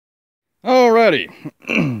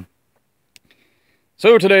Alrighty.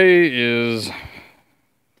 So today is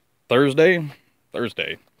Thursday,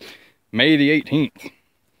 May the 18th.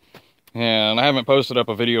 And I haven't posted up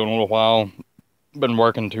a video in a little while. Been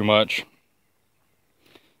working too much.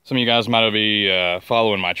 Some of you guys might be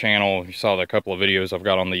following my channel. You saw the couple of videos I've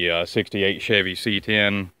got on the 68 Chevy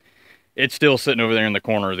C10. It's still sitting over there in the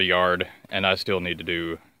corner of the yard, and I still need to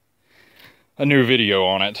do a new video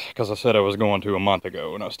on it, because I said I was going to a month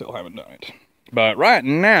ago, and I still haven't done it. But right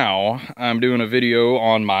now, I'm doing a video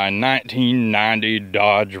on my 1990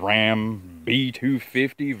 Dodge Ram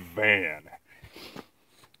B250 van.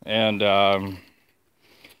 And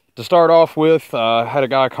to start off with, I had a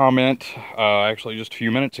guy comment, actually just a few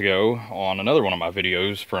minutes ago, on another one of my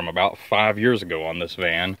videos from about 5 years ago on this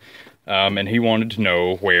van. And he wanted to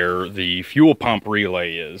know where the fuel pump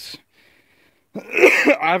relay is.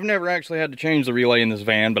 I've never actually had to change the relay in this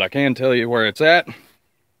van, but I can tell you where it's at.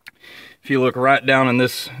 If you look right down in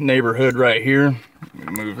this neighborhood right here, let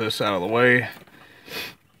me move this out of the way.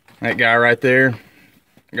 That guy right there,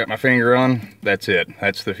 I got my finger on, that's it.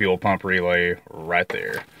 That's the fuel pump relay right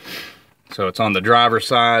there. So it's on the driver's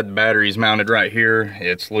side, the battery's mounted right here.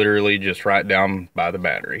 It's literally just right down by the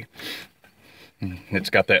battery.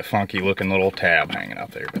 It's got that funky looking little tab hanging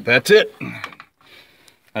out there, but that's it.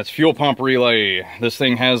 That's fuel pump relay. This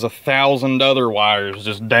thing has 1,000 other wires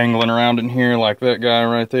just dangling around in here like that guy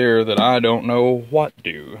right there that I don't know what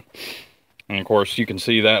do. And of course you can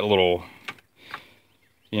see that little,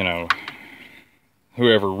 you know,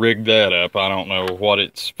 whoever rigged that up, I don't know what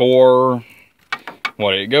it's for,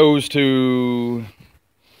 what it goes to,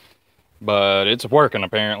 but it's working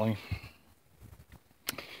apparently.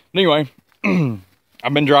 Anyway,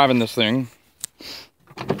 I've been driving this thing.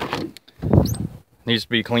 Needs to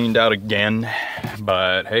be cleaned out again,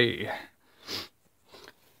 but hey,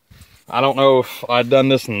 I don't know if I'd done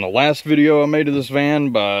this in the last video I made of this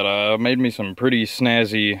van, but I made me some pretty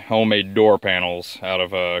snazzy homemade door panels out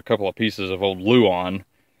of a couple of pieces of old Luan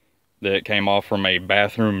that came off from a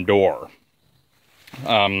bathroom door.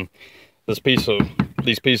 These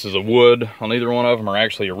pieces of wood on either one of them are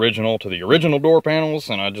actually original to the original door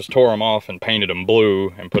panels, and I just tore them off and painted them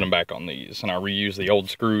blue and put them back on these, and I reused the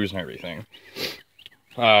old screws and everything.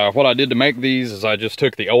 What I did to make these is I just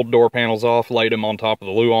took the old door panels off, laid them on top of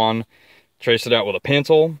the Luan, traced it out with a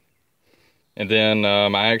pencil, and then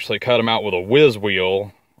I actually cut them out with a whiz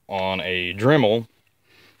wheel on a Dremel,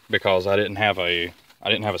 because I didn't have a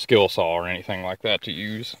skill saw or anything like that to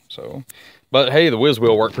use. So, but hey, the whiz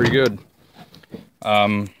wheel worked pretty good.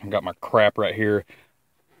 I've got my crap right here.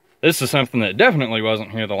 This is something that definitely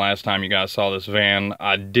wasn't here the last time you guys saw this van.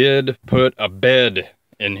 I did put a bed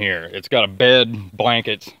in here. It's got a bed,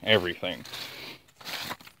 blankets, everything.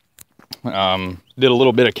 Did a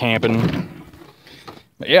little bit of camping.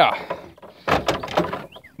 But yeah,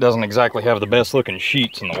 doesn't exactly have the best looking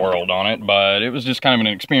sheets in the world on it, but it was just kind of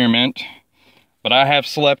an experiment. But I have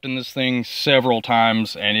slept in this thing several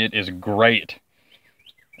times, and it is great.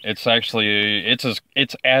 It's actually,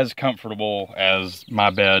 it's as comfortable as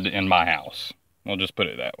my bed in my house. We'll just put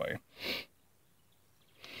it that way.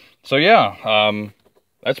 So yeah,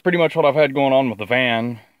 that's pretty much what I've had going on with the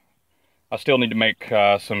van. I still need to make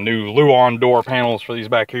some new Luan door panels for these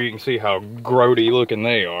back here. You can see how grody looking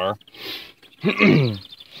they are.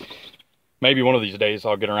 Maybe one of these days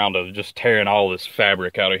I'll get around to just tearing all this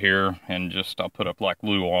fabric out of here, and I'll put up like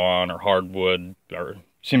Luan or hardwood or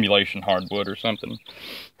simulation hardwood or something.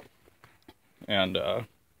 And,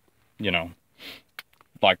 you know,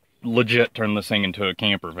 like legit turn this thing into a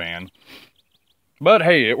camper van. But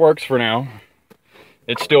hey, it works for now.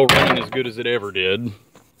 It's still running as good as it ever did,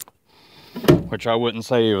 which I wouldn't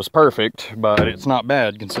say it was perfect, but it's not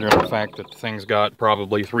bad considering the fact that the thing's got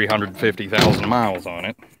probably 350,000 miles on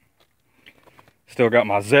it. Still got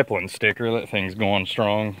my Zeppelin sticker. That thing's going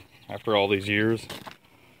strong after all these years.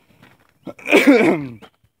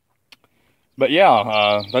 But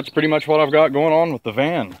yeah, that's pretty much what I've got going on with the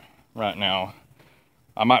van right now.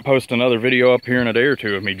 I might post another video up here in a day or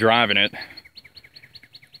two of me driving it.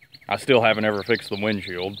 I still haven't ever fixed the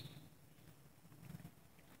windshield.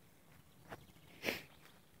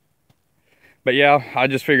 But yeah, I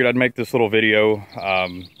just figured I'd make this little video,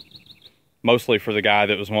 mostly for the guy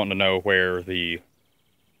that was wanting to know where the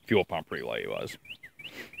fuel pump relay was.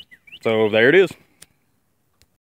 So there it is.